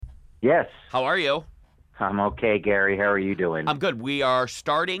Yes, How are you? I'm okay, Gary. How are you doing? I'm good. We are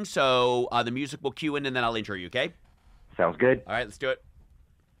starting, so the music will cue in, and then I'll intro you, okay? Sounds good. All right, let's do it.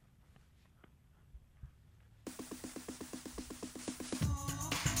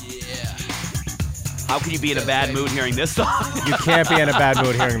 Yeah. How can you be in a bad mood hearing this song? You can't be in a bad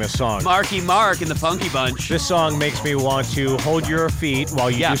mood hearing this song. Marky Mark and the Funky Bunch. This song makes me want to hold your feet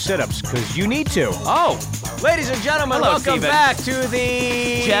while you do sit-ups, because you need to. Oh, Ladies and gentlemen, hello, welcome Steven. back to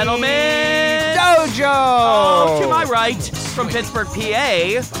the Gentlemen Dojo. Oh, to my right, from Pittsburgh,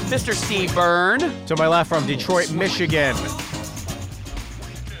 PA, Mr. Steve Byrne. To my left, from Detroit, Michigan,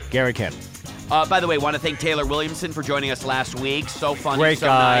 Gary Cannon. By the way, want to thank Taylor Williamson for joining us last week. So funny, Great so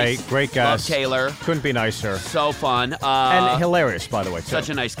guy, nice. great guest. Love Taylor. Couldn't be nicer. So fun. And hilarious, by the way, too. Such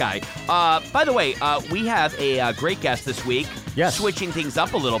a nice guy. By the way, we have a great guest this week. Yes. Switching things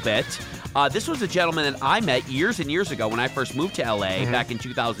up a little bit. This was a gentleman that I met years and years ago when I first moved to L.A. back in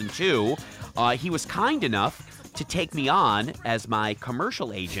 2002. He was kind enough to take me on as my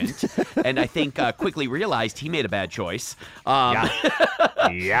commercial agent, and I think quickly realized he made a bad choice.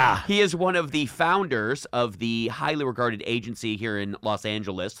 Yeah. He is one of the founders of the highly regarded agency here in Los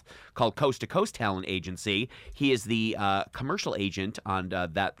Angeles called Coast to Coast Talent Agency. He is the commercial agent on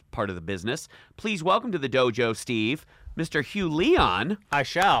that part of the business. Please welcome to the dojo, Steve, Mr. Hugh Leon. I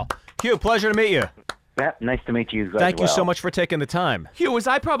shall. Hugh, pleasure to meet you. Yeah, nice to meet you. Thank you so much for taking the time. Hugh, was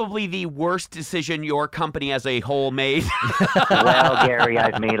I probably the worst decision your company as a whole made? Well, Gary,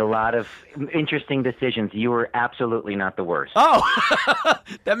 I've made a lot of interesting decisions. You were absolutely not the worst. Oh,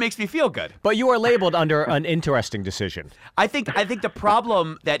 that makes me feel good. But you are labeled under an interesting decision. I think the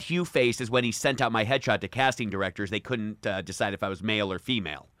problem that Hugh faced is when he sent out my headshot to casting directors, they couldn't decide if I was male or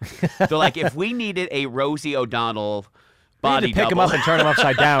female. They're like, if we needed a Rosie O'Donnell You body need to pick him double, up and turn him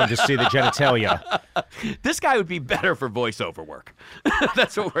upside down to see the genitalia. this guy would be better for voiceover work.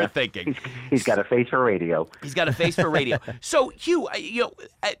 That's what we're thinking. He's got a face for radio. He's got a face for radio. So, Hugh,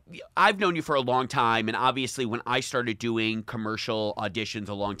 I've known you for a long time, and obviously when I started doing commercial auditions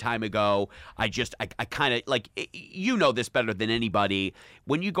a long time ago, I kind of, like, you know this better than anybody.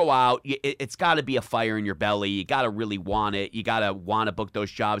 When you go out, it's got to be a fire in your belly. You got to really want it. You got to want to book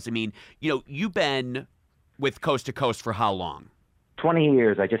those jobs. I mean, you've been with Coast to Coast for how long? 20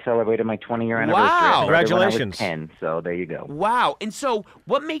 years. I just celebrated my 20-year anniversary. Wow. I started Congratulations. When I was 10, so there you go. Wow. And so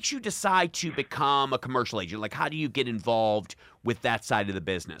what makes you decide to become a commercial agent? Like, how do you get involved with that side of the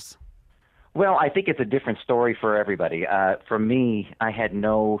business? Well, I think it's a different story for everybody. For me, I had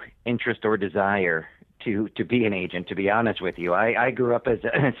no interest or desire to be an agent, to be honest with you. I grew up as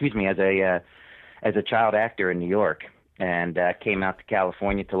a child actor in New York, and came out to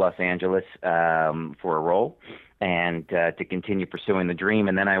California, to Los Angeles for a role and to continue pursuing the dream.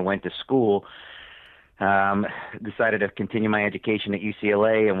 And then I went to school, decided to continue my education at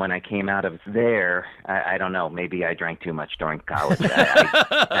UCLA. And when I came out of there, I don't know, maybe I drank too much during college.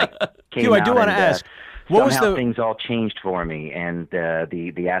 I came Hugh, I out do want to and, ask, what was somehow the... things all changed for me, and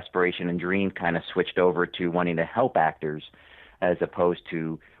the aspiration and dream kind of switched over to wanting to help actors as opposed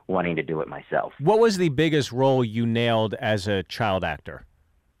to wanting to do it myself. What was the biggest role you nailed as a child actor?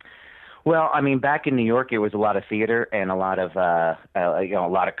 Well, I mean, back in New York, it was a lot of theater and a lot of a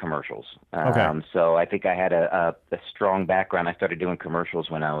lot of commercials. Okay. So I think I had a strong background. I started doing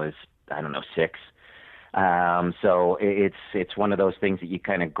commercials when I was, 6. So it's one of those things that you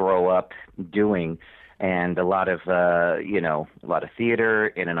kind of grow up doing, and a lot of theater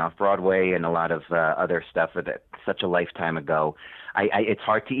in and off Broadway, and a lot of other stuff that such a lifetime ago. It's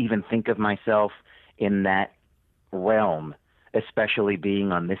hard to even think of myself in that realm, especially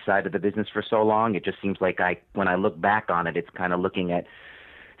being on this side of the business for so long. It just seems like when I look back on it, it's kind of looking at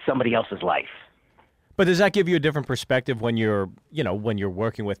somebody else's life. But does that give you a different perspective when you're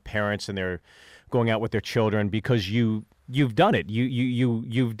working with parents and they're going out with their children, because you've done it.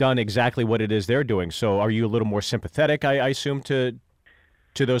 You've done exactly what it is they're doing. So are you a little more sympathetic, I assume, to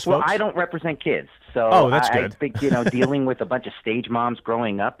those folks? Well, I don't represent kids. So that's I good. think, dealing with a bunch of stage moms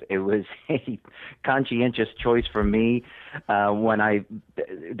growing up, it was a conscientious choice for me when I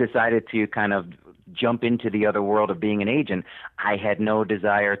decided to kind of jump into the other world of being an agent. I had no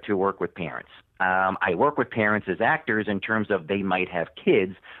desire to work with parents. I work with parents as actors in terms of they might have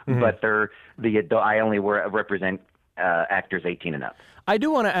kids, but they're the adult. I only represent actors 18 and up. I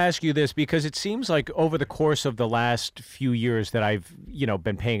do want to ask you this, because it seems like over the course of the last few years that I've,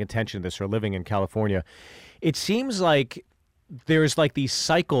 been paying attention to this or living in California, it seems like there's like these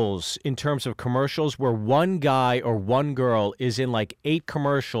cycles in terms of commercials where one guy or one girl is in like 8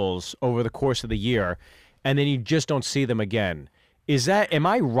 commercials over the course of the year, and then you just don't see them again. Am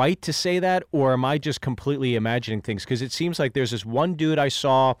I right to say that, or am I just completely imagining things? Because it seems like there's this one dude I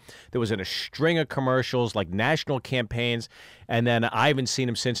saw that was in a string of commercials, like national campaigns, and then I haven't seen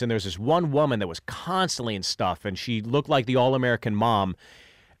him since. And there's this one woman that was constantly in stuff, and she looked like the all-American mom,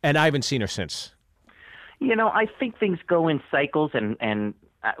 and I haven't seen her since. I think things go in cycles, and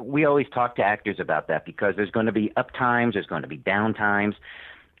we always talk to actors about that because there's going to be up times, there's going to be down times.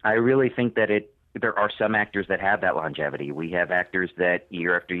 I really think that there are some actors that have that longevity. We have actors that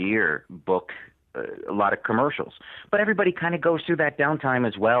year after year book a lot of commercials. But everybody kind of goes through that downtime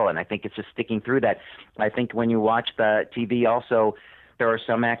as well, and I think it's just sticking through that. I think when you watch the TV also, there are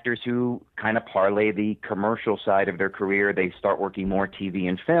some actors who kind of parlay the commercial side of their career. They start working more TV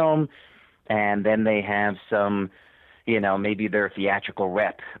and film, and then they have some, maybe their theatrical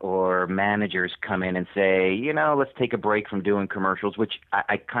rep or managers come in and say, let's take a break from doing commercials, which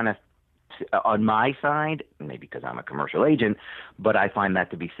I kind of, on my side, maybe because I'm a commercial agent, but I find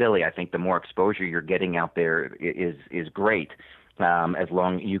that to be silly. I think the more exposure you're getting out there is great, as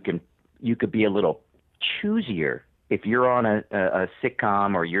long you could be a little choosier. If you're on a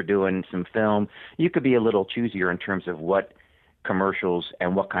sitcom or you're doing some film, you could be a little choosier in terms of what commercials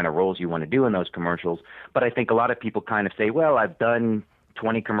and what kind of roles you want to do in those commercials. But I think a lot of people kind of say, well, I've done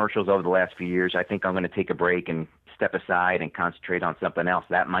 20 commercials over the last few years. I think I'm going to take a break and step aside and concentrate on something else.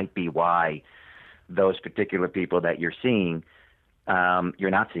 That might be why those particular people that you're seeing,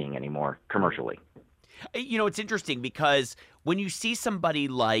 you're not seeing anymore commercially. It's interesting because when you see somebody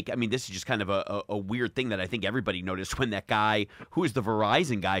this is just kind of a weird thing that I think everybody noticed when that guy who was the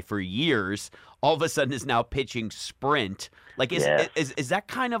Verizon guy for years, all of a sudden is now pitching Sprint. Is that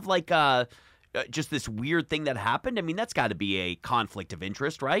kind of like just this weird thing that happened? I mean, that's got to be a conflict of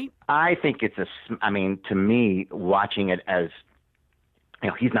interest, right? I think it's to me, watching it as,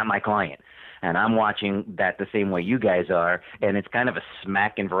 he's not my client. And I'm watching that the same way you guys are, and it's kind of a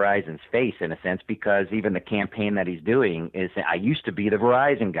smack in Verizon's face in a sense, because even the campaign that he's doing is, I used to be the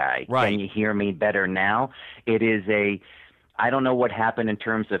Verizon guy. Right. Can you hear me better now? It is I don't know what happened in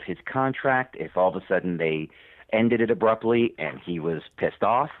terms of his contract, if all of a sudden they ended it abruptly and he was pissed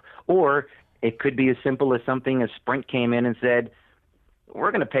off, or it could be as simple as something as Sprint came in and said, we're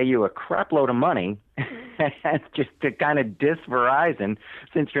going to pay you a crap load of money just to kind of diss Verizon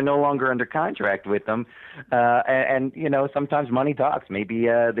since you're no longer under contract with them. And sometimes money talks. Maybe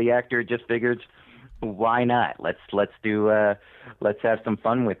the actor just figures, why not? Let's have some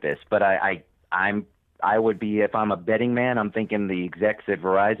fun with this. But I would be, if I'm a betting man, I'm thinking the execs at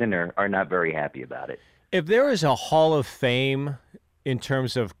Verizon are not very happy about it. If there is a Hall of Fame in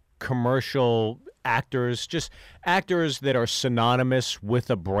terms of commercial actors, just actors that are synonymous with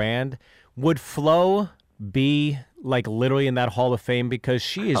a brand, would Flo be literally in that Hall of Fame? Because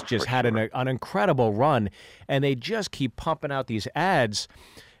she has just had an incredible run, and they just keep pumping out these ads.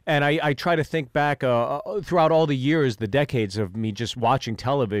 And I try to think back throughout all the years, the decades of me just watching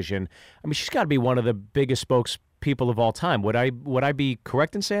television. I mean, she's got to be one of the biggest spokespeople of all time. Would I be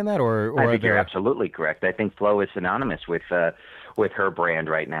correct in saying that? Or I think you're absolutely correct. I think Flo is synonymous with her brand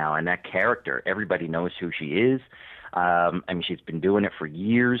right now, and that character. Everybody knows who she is. She's been doing it for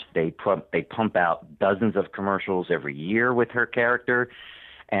years. They pump out dozens of commercials every year with her character,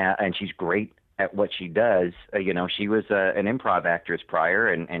 and she's great at what she does. She was an improv actress prior,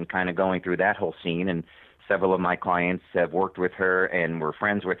 and kind of going through that whole scene. And several of my clients have worked with her and were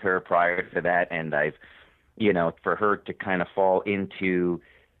friends with her prior to that. And I've, for her to kind of fall into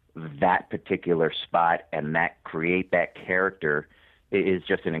that particular spot and create that character is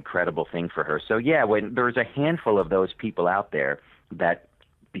just an incredible thing for her. So yeah, when there's a handful of those people out there that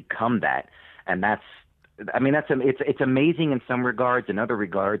become that, and it's amazing in some regards. In other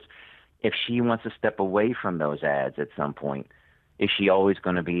regards, if she wants to step away from those ads at some point, is she always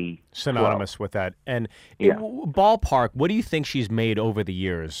going to be synonymous with that? And ballpark, what do you think she's made over the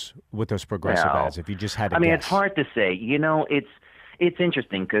years with those progressive ads? If you just had to guess. It's hard to say. It's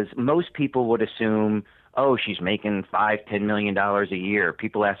interesting because most people would assume, oh, she's making $5-10 million a year.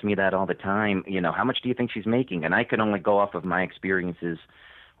 People ask me that all the time. How much do you think she's making? And I can only go off of my experiences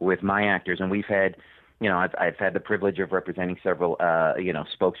with my actors. And we've had, I've had the privilege of representing several,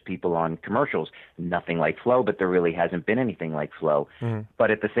 spokespeople on commercials. Nothing like Flo, but there really hasn't been anything like Flo. Mm-hmm. But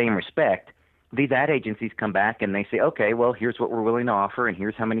at the same respect, these ad agencies come back and they say, okay, well, here's what we're willing to offer, and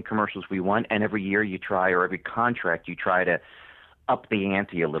here's how many commercials we want. And every year you try, or every contract you try to up the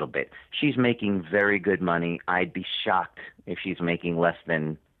ante a little bit. She's making very good money. I'd be shocked if she's making less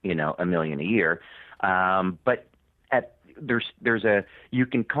than, $1 million a year. But you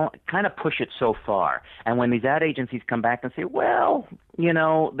can kind of push it so far. And when these ad agencies come back and say, well,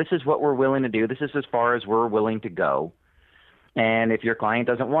 this is what we're willing to do. This is as far as we're willing to go. And if your client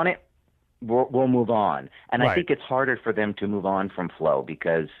doesn't want it, we'll move on. And I Right. think it's harder for them to move on from Flo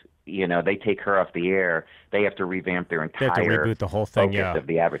because, they take her off the air. They have to revamp their They have to entire reboot the whole thing, focus yeah. of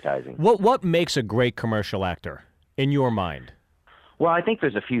the advertising. What makes a great commercial actor in your mind? Well, I think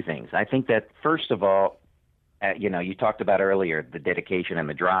there's a few things. I think that, first of all, you talked about earlier the dedication and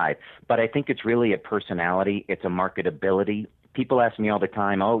the drive, but I think it's really a personality. It's a marketability. People ask me all the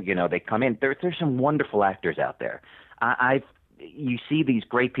time, they come in. There's some wonderful actors out there. You see these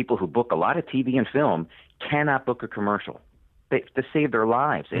great people who book a lot of TV and film, cannot book a commercial. To save their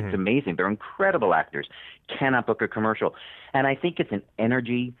lives. It's amazing. They're incredible actors, cannot book a commercial. And I think it's an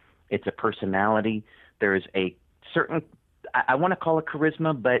energy, it's a personality. There's a certain, I want to call it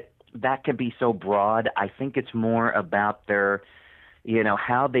charisma, but that can be so broad. I think it's more about their,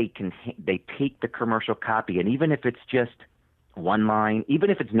 how they take the commercial copy, and even if it's just one line, even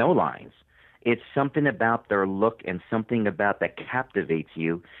if it's no lines, it's something about their look and something about that captivates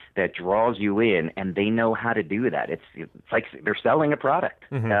you, that draws you in, and they know how to do that. It's like they're selling a product,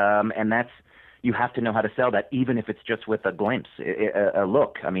 and you have to know how to sell that, even if it's just with a glimpse, a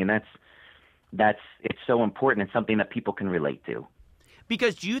look. I mean, it's so important and something that people can relate to.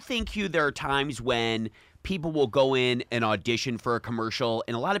 Because do you think, Hugh, there are times when people will go in and audition for a commercial,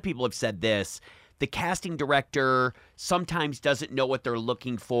 and a lot of people have said this, the casting director sometimes doesn't know what they're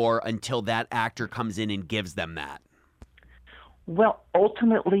looking for until that actor comes in and gives them that? Well,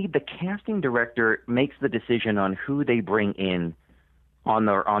 ultimately, the casting director makes the decision on who they bring in on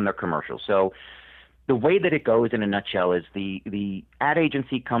their commercial. So the way that it goes in a nutshell is the ad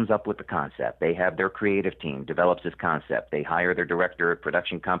agency comes up with the concept. They have their creative team, develops this concept. They hire their director,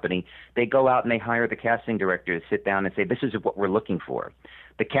 production company. They go out and they hire the casting director to sit down and say, this is what we're looking for.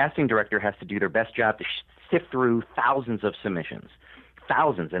 The casting director has to do their best job to sift through thousands of submissions.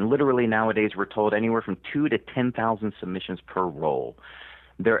 Thousands. And literally nowadays we're told anywhere from 2,000 to 10,000 submissions per role.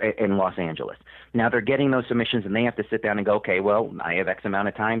 They're in Los Angeles. Now they're getting those submissions and they have to sit down and go, okay, well, I have X amount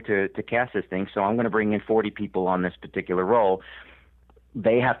of time to cast this thing, so I'm going to bring in 40 people on this particular role.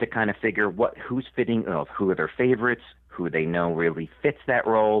 They have to kind of figure who's fitting, who are their favorites, who they know really fits that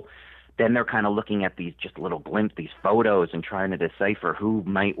role. Then they're kind of looking at these just little these photos and trying to decipher who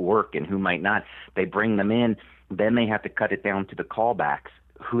might work and who might not. They bring them in. Then they have to cut it down to the callbacks,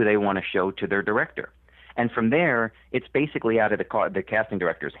 who they want to show to their director. And from there, it's basically out of the casting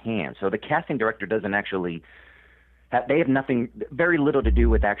director's hands. So the casting director doesn't actually they have very little to do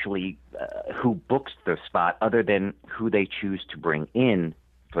with actually who books the spot, other than who they choose to bring in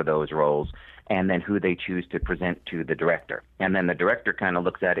for those roles, and then who they choose to present to the director. And then the director kind of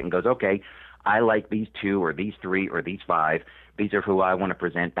looks at it and goes, okay, I like these 2 or these 3 or these 5. These are who I want to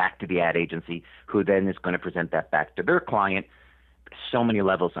present back to the ad agency, who then is going to present that back to their client. So many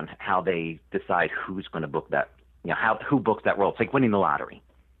levels on how they decide who's going to book that, who books that role. It's like winning the lottery.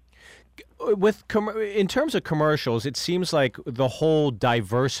 In terms of commercials, it seems like the whole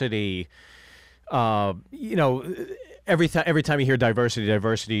diversity, every time you hear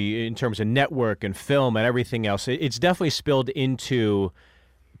diversity in terms of network and film and everything else, it's definitely spilled into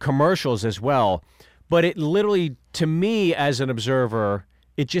commercials as well. But it literally, to me as an observer,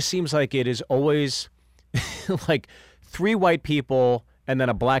 it just seems like it is always like 3 white people and then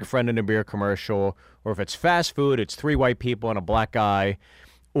a black friend in a beer commercial, or if it's fast food, it's 3 white people and a black guy,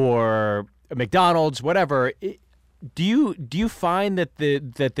 or McDonald's, whatever. Do you find that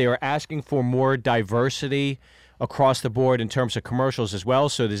they are asking for more diversity across the board in terms of commercials as well?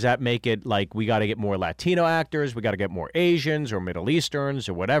 So does that make it like we got to get more Latino actors, we got to get more Asians or Middle Easterns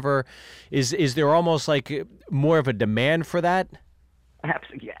or whatever? Is there almost like more of a demand for that?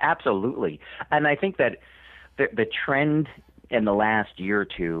 Absolutely. And I think that the trend in the last year or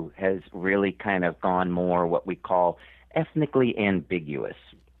two has really kind of gone more what we call ethnically ambiguous.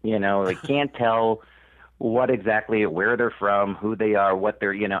 They can't tell what exactly, where they're from, who they are, what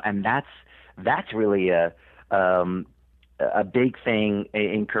they're, and that's really a big thing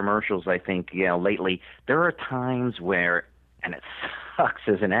in commercials. I think, lately there are times where, and it sucks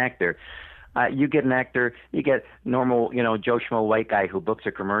as an actor, you get an actor, you get normal, Joe Schmo white guy who books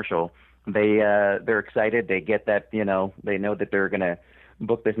a commercial. They're excited. They get that, they know that they're going to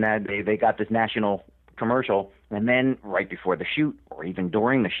book this. They got this national commercial, and then right before the shoot, or even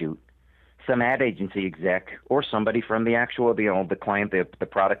during the shoot, some ad agency exec or somebody from the actual, the client, the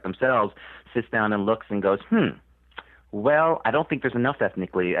product themselves, sits down and looks and goes, well, I don't think there's enough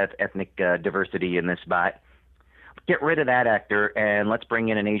ethnic diversity in this spot. Get rid of that actor and let's bring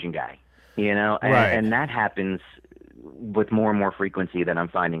in an Asian guy. Right. And that happens with more and more frequency that I'm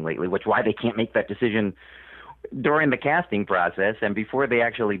finding lately, which why they can't make that decision during the casting process and before they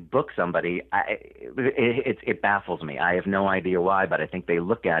actually book somebody, it baffles me. I have no idea why, but I think they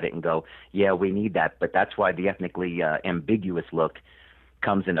look at it and go, yeah, we need that. But that's why the ethnically ambiguous look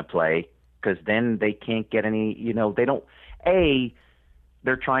comes into play, because then they can't get any, they don't,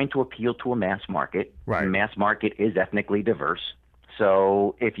 they're trying to appeal to a mass market. Right. The mass market is ethnically diverse.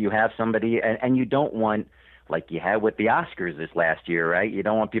 So if you have somebody, and you don't want, like you had with the Oscars this last year, right? You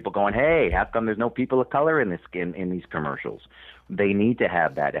don't want people going, hey, how come there's no people of color in these commercials? They need to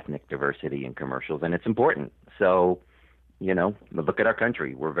have that ethnic diversity in commercials, and it's important. So, look at our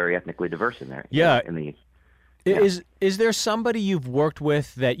country. We're very ethnically diverse in there. Yeah. Yeah. Is there somebody you've worked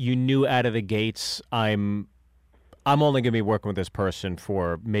with that you knew out of the gates, I'm only going to be working with this person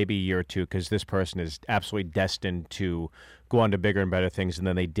for maybe a year or two because this person is absolutely destined to go on to bigger and better things, and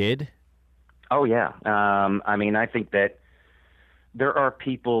then they did? Oh, yeah. I think that there are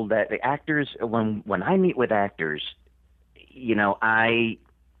people that the actors, when I meet with actors, you're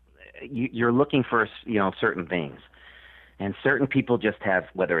looking for, certain things. And certain people just have,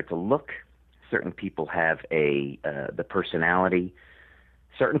 whether it's a look, certain people have the personality,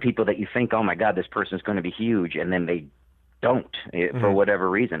 certain people that you think, oh my God, this person's going to be huge, and then they don't for whatever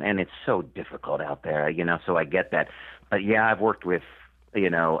reason. And it's so difficult out there, so I get that. But yeah, I've worked with,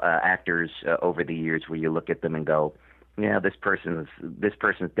 actors over the years where you look at them and go, yeah, this person's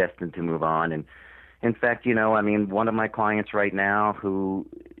destined to move on. And in fact, one of my clients right now who,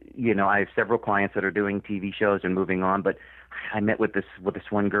 I have several clients that are doing TV shows and moving on, but I met with this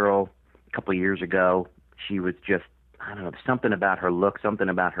one girl a couple of years ago. She was just, I don't know, something about her look, something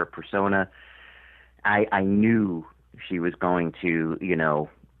about her persona. I knew she was going to,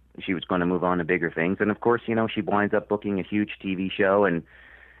 she was going to move on to bigger things. And of course, she winds up booking a huge TV show and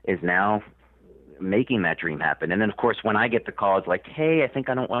is now making that dream happen. And then of course, when I get the calls like, hey, I think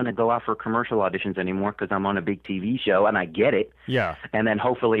I don't want to go out for commercial auditions anymore because I'm on a big TV show, and I get it. Yeah. And then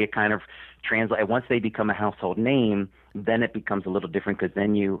hopefully it kind of translates. Once they become a household name, then it becomes a little different, because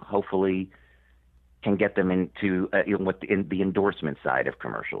then you hopefully can get them into in the endorsement side of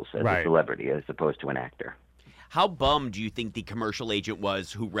commercials as a celebrity as opposed to an actor. How bummed do you think the commercial agent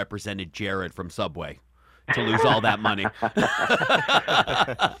was who represented Jared from Subway to lose all that money?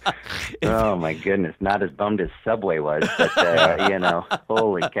 Oh, my goodness. Not as bummed as Subway was, but,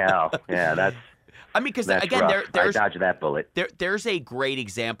 holy cow. Yeah, that's... because again, I dodged that bullet. There's a great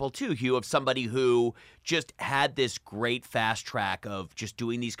example too, Hugh, of somebody who just had this great fast track of just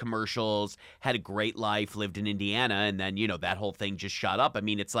doing these commercials, had a great life, lived in Indiana, and then that whole thing just shot up.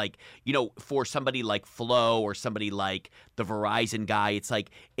 It's like for somebody like Flo or somebody like the Verizon guy, it's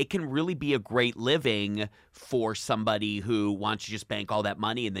like it can really be a great living for somebody who wants to just bank all that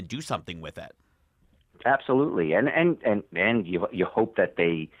money and then do something with it. Absolutely, and you hope that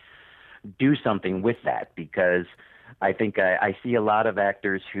they do something with that, because I think I see a lot of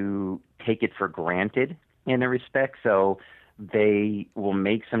actors who take it for granted in a respect. So they will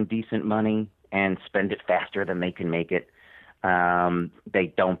make some decent money and spend it faster than they can make it.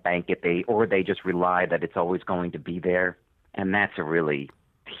 They don't bank it. They just rely that it's always going to be there. And that's a really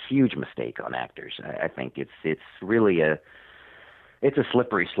huge mistake on actors. I think it's really it's a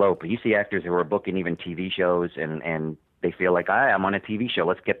slippery slope. You see actors who are booking even TV shows and they feel like, I'm on a TV show,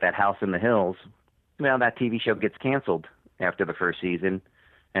 let's get that house in the hills. Well, that TV show gets canceled after the first season,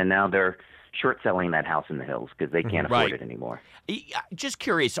 and now they're short-selling that house in the hills because they can't afford it anymore. Just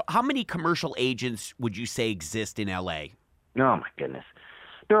curious, so how many commercial agents would you say exist in L.A.? Oh, my goodness.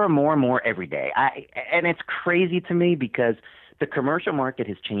 There are more and more every day. And it's crazy to me because the commercial market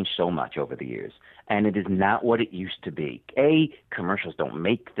has changed so much over the years, and it is not what it used to be. Commercials don't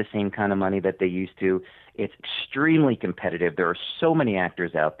make the same kind of money that they used to. It's extremely competitive. There are so many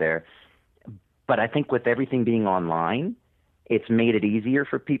actors out there. But I think with everything being online, it's made it easier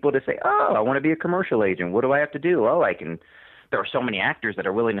for people to say, I want to be a commercial agent. What do I have to do? There are so many actors that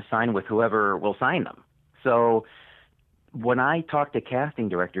are willing to sign with whoever will sign them. So when I talk to casting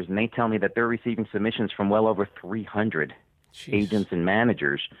directors and they tell me that they're receiving submissions from well over 300 agents and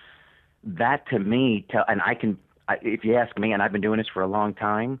managers, that to me, if you ask me, and I've been doing this for a long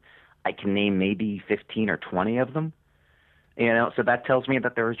time, I can name maybe 15 or 20 of them. So that tells me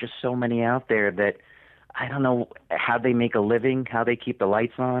that there are just so many out there that I don't know how they make a living, how they keep the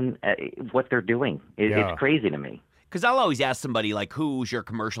lights on, what they're doing. It's crazy to me. Because I'll always ask somebody, like, who's your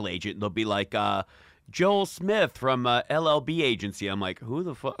commercial agent? And they'll be like, Joel Smith from LLB agency. I'm like, who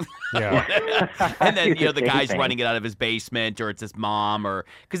the fuck? Yeah. And then, the Same guy's thing. running it out of his basement, or it's his mom, or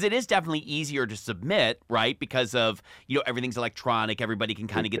because it is definitely easier to submit, right? Because of, everything's electronic. Everybody can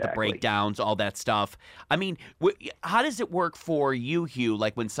kind of get the Exactly. breakdowns, all that stuff. I mean, how does it work for you, Hugh?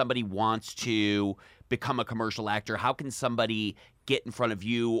 Like when somebody wants to become a commercial actor, how can somebody get in front of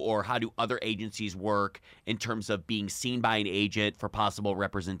you, or how do other agencies work in terms of being seen by an agent for possible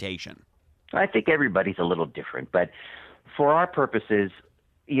representation? I think everybody's a little different, but for our purposes,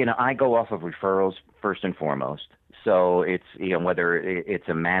 I go off of referrals first and foremost. So it's, whether it's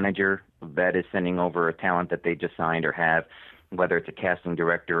a manager that is sending over a talent that they just signed or have, whether it's a casting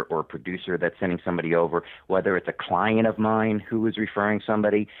director or a producer that's sending somebody over, whether it's a client of mine who is referring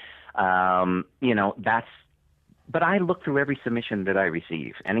somebody, but I look through every submission that I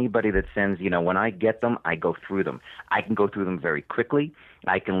receive. Anybody that sends, when I get them, I go through them. I can go through them very quickly.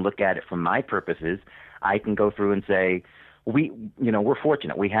 I can look at it from my purposes. I can go through and say, we're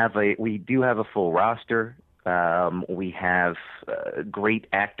fortunate. We do have a full roster. We have great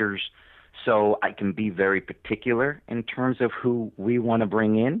actors. So I can be very particular in terms of who we want to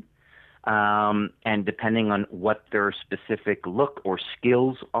bring in. And depending on what their specific look or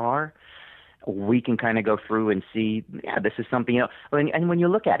skills are, we can kind of go through and see, this is something else. And when you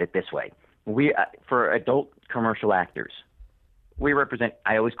look at it this way, we for adult commercial actors, we represent,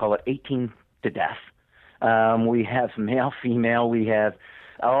 I always call it 18 to death. We have male, female, we have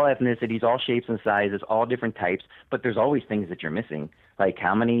all ethnicities, all shapes and sizes, all different types, but there's always things that you're missing. Like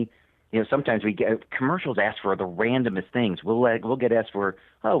how many, sometimes we get commercials ask for the randomest things. We'll get asked for,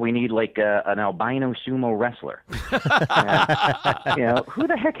 we need like an albino sumo wrestler. Who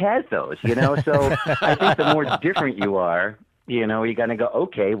the heck has those? So I think the more different you are, you're gonna go,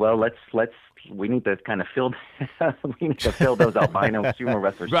 okay, well we need to kind of fill those albino sumo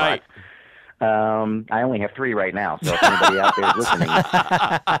wrestler spots. Right. I only have 3 right now, so if anybody out there is listening,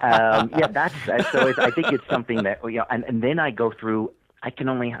 I think it's something that and then I go through. I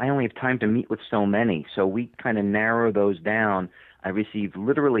only have time to meet with so many, so we kind of narrow those down. I receive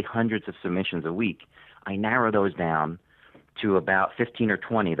literally hundreds of submissions a week. I narrow those down to about 15 or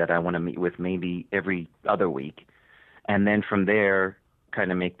 20 that I want to meet with maybe every other week, and then from there,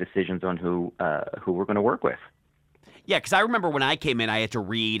 kind of make decisions on who we're going to work with. Yeah, because I remember when I came in, I had to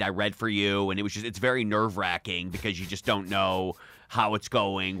read. I read for you, and it's very nerve-wracking because you just don't know how it's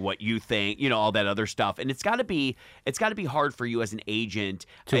going, what you think, all that other stuff, and it's got to be hard for you as an agent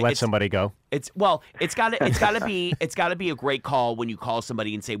to let somebody go. It's got to be a great call when you call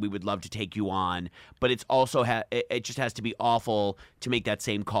somebody and say we would love to take you on, but it's also it just has to be awful to make that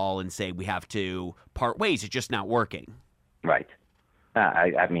same call and say we have to part ways. It's just not working. Right.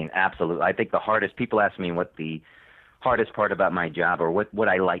 I mean, absolutely. I think the hardest, people ask me what the hardest part about my job or what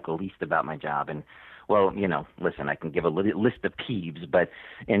I like least about my job. And, well, listen, I can give a list of peeves, but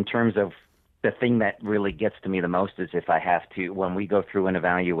in terms of the thing that really gets to me the most is if I have to, when we go through and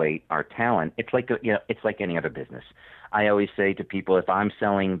evaluate our talent, it's like, it's like any other business. I always say to people, if I'm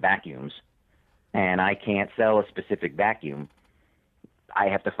selling vacuums and I can't sell a specific vacuum, I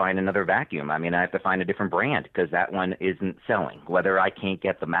have to find another vacuum. I mean, I have to find a different brand because that one isn't selling, whether I can't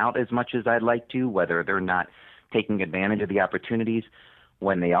get them out as much as I'd like to, whether they're not taking advantage of the opportunities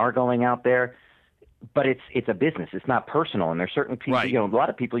when they are going out there. But it's a business. It's not personal. And there's certain people, right. A lot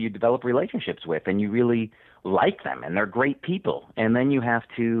of people you develop relationships with and you really like them and they're great people. And then you have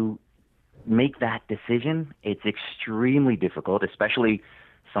to make that decision. It's extremely difficult, especially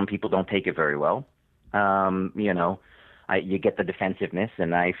some people don't take it very well. You get the defensiveness,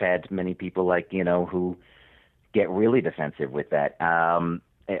 and I've had many people who get really defensive with that.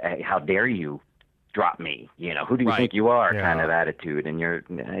 How dare you drop me? Who do you right. think you are? Yeah. Kind of attitude. And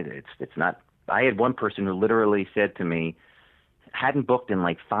it's not. I had one person who literally said to me, hadn't booked in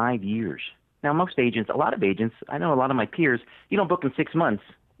like 5 years. Now, a lot of agents, I know a lot of my peers, you don't book in 6 months,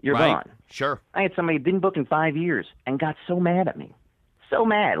 you're right. gone. Sure. I had somebody who didn't book in 5 years and got so mad at me. So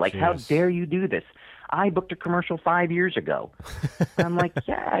mad. Like, how dare you do this? I booked a commercial 5 years ago. I'm like,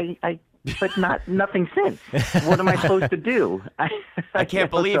 yeah, but nothing since. What am I supposed to do? I can't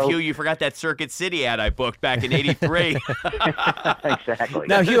believe, Hugh, you forgot that Circuit City ad I booked back in '83. Exactly.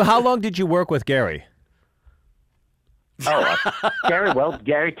 Now, Hugh, how long did you work with Gary? Gary. Well,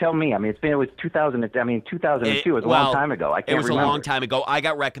 Gary, tell me. I mean, it was 2000. 2002 was a long time ago. I can't remember. It was a long time ago. I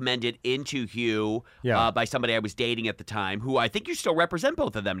got recommended into Hugh by somebody I was dating at the time, who I think you still represent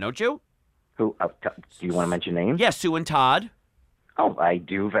both of them, don't you? Who? Do you want to mention names? Yes, Sue and Todd. Oh, I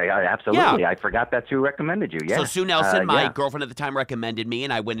do. Absolutely. Yeah. I forgot that's who recommended you. Yeah. So Sue Nelson, my yeah. girlfriend at the time, recommended me,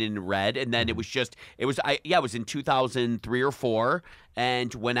 and I went in and read. And then it was in 2003 or four,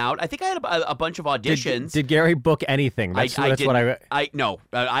 and went out. I think I had a bunch of auditions. Did Gary book anything? That's what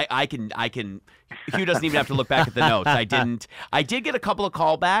I can. Hugh doesn't even have to look back at the notes. I didn't. I did get a couple of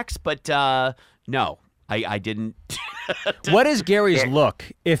callbacks, but no, I didn't. What is Gary's look?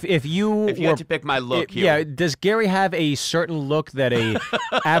 If you had to pick my look, Hugh. yeah, does Gary have a certain look that a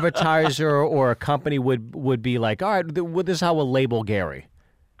advertiser or a company would be like, all right, this is how we'll label Gary?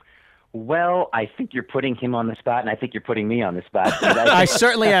 Well, I think you're putting him on the spot, and I think you're putting me on the spot. I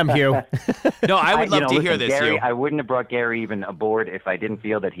certainly am, Hugh. No, I would love to hear this, Gary, Hugh. I wouldn't have brought Gary even aboard if I didn't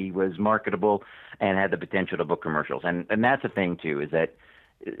feel that he was marketable and had the potential to book commercials. And that's the thing, too, is that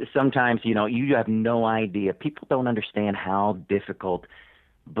sometimes, you have no idea. People don't understand how difficult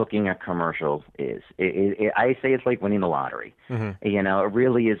booking a commercial is. I say it's like winning the lottery. Mm-hmm. It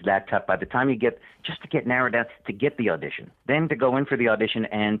really is that tough. By the time you get narrowed down, to get the audition, then to go in for the audition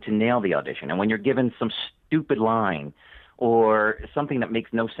and to nail the audition. And when you're given some stupid line or something that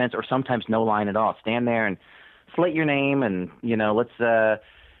makes no sense, or sometimes no line at all, stand there and slate your name and, let's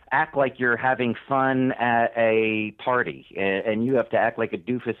act like you're having fun at a party, and you have to act like a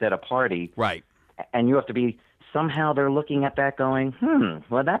doofus at a party. Right. And you have to be, somehow they're looking at that going,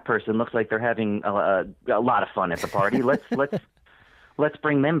 well, that person looks like they're having a lot of fun at the party. Let's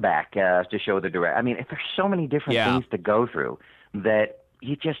bring them back to show the direct. I mean, there's so many different things to go through that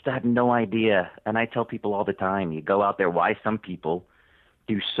you just have no idea. And I tell people all the time, you go out there, why some people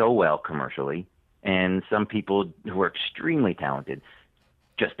do so well commercially and some people who are extremely talented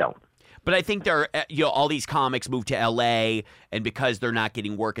just don't. But I think all these comics move to L.A., and because they're not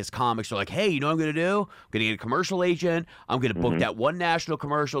getting work as comics, they're like, hey, you know what I'm going to do? I'm going to get a commercial agent. I'm going to book that one national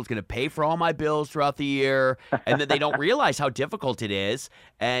commercial. It's going to pay for all my bills throughout the year. And then they don't realize how difficult it is.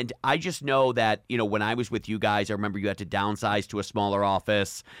 And I just know that, when I was with you guys, I remember you had to downsize to a smaller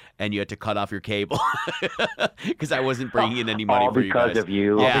office, and you had to cut off your cable because I wasn't bringing in any money for you guys. All because of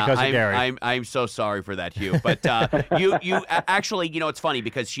you. Yeah, all because of Gary. I'm so sorry for that, Hugh. But you actually, it's funny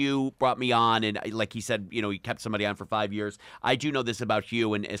because Hugh brought me on, and like he said, he kept somebody on for 5 years. I do know this about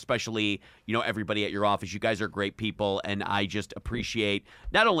Hugh, and especially, everybody at your office. You guys are great people, and I just appreciate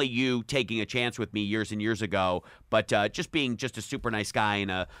not only you taking a chance with me years and years ago, but just being just a super nice guy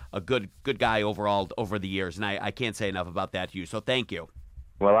and a good guy overall over the years. And I can't say enough about that, Hugh. So thank you.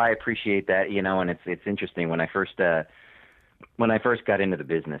 Well, I appreciate that, and it's interesting when I first got into the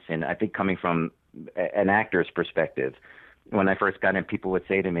business, and I think coming from an actor's perspective, when I first got in, people would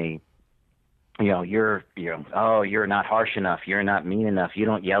say to me, you're not harsh enough. You're not mean enough. You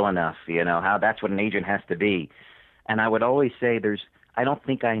don't yell enough. How that's what an agent has to be. And I would always say I don't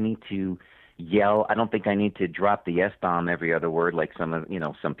think I need to yell. I don't think I need to drop the S-bomb every other word like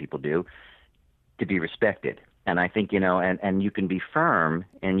some people do to be respected. And I think, and you can be firm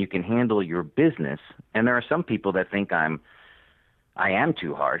and you can handle your business. And there are some people that think I am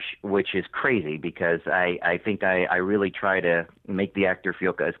too harsh, which is crazy because I think I really try to make the actor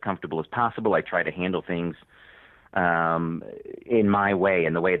feel as comfortable as possible. I try to handle things in my way,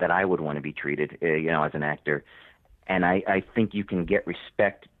 in the way that I would want to be treated, as an actor. And I think you can get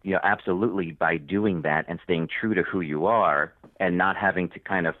respect, absolutely by doing that and staying true to who you are and not having to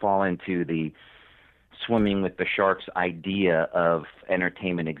kind of fall into the swimming with the sharks idea of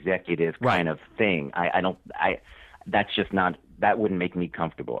entertainment executive kind of thing. That's just not. That wouldn't make me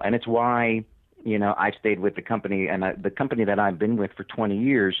comfortable. And it's why, I've stayed with the company, and the company that I've been with for 20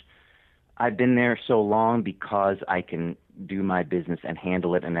 years, I've been there so long because I can do my business and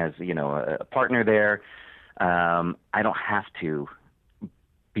handle it. And as, a partner there, I don't have to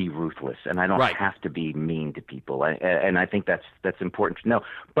be ruthless, and I don't have to be mean to people. And I think that's important to know.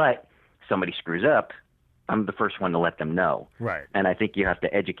 But somebody screws up, I'm the first one to let them know. Right. And I think you have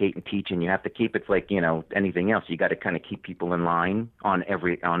to educate and teach, and you have to keep it's like, anything else. You got to kind of keep people in line on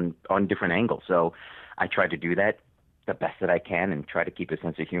different angles. So I try to do that the best that I can and try to keep a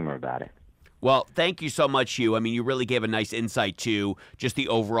sense of humor about it. Well, thank you so much, Hugh. I mean, you really gave a nice insight to just the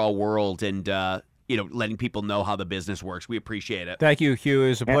overall world and, letting people know how the business works. We appreciate it. Thank you, Hugh. It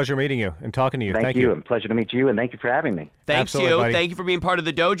was a pleasure meeting you and talking to you. Thank you. And pleasure to meet you, and thank you for having me. Thanks, Absolutely, Hugh. buddy. Thank you for being part of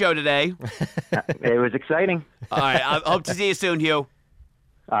the dojo today. It was exciting. All right. I hope to see you soon, Hugh.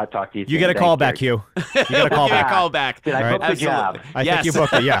 I'll talk to you soon. You get a call back, Hugh. You get a call back. Call back. Did I book the job? I think you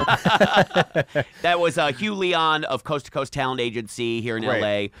booked it, yeah. That was Hugh Leon of Coast to Coast Talent Agency here in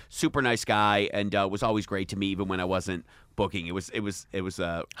LA. Super nice guy, and was always great to me even when I wasn't booking. It was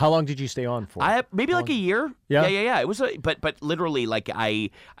How long did you stay on for? Maybe like a year. Yeah? Yeah. It was but literally like I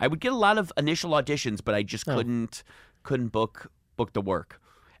would get a lot of initial auditions, but I just couldn't book book the work.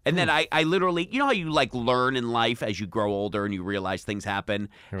 And then I literally, you know how you like learn in life as you grow older and you realize things happen?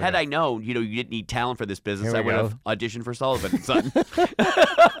 Had I known, you didn't need talent for this business, I would have auditioned for Sullivan & Son.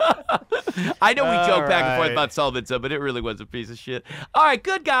 I know we joke back and forth about Sullivan & Son, but it really was a piece of shit. All right,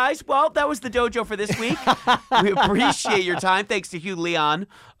 good, guys. Well, that was the Dojo for this week. We appreciate your time. Thanks to Hugh Leon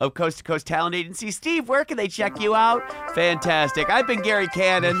of Coast to Coast Talent Agency. Steve, where can they check you out? Fantastic. I've been Gary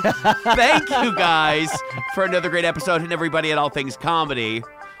Cannon. Thank you, guys, for another great episode, and everybody at All Things Comedy.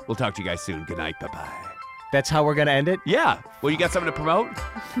 We'll talk to you guys soon. Good night. Bye-bye. That's how we're going to end it? Yeah. Well, you got something to promote?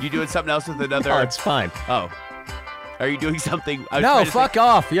 You doing something else with another? Oh, it's fine. Oh. Are you doing something? No, fuck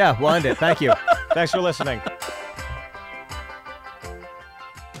off. Yeah, we'll end it. Thank you. Thanks for listening.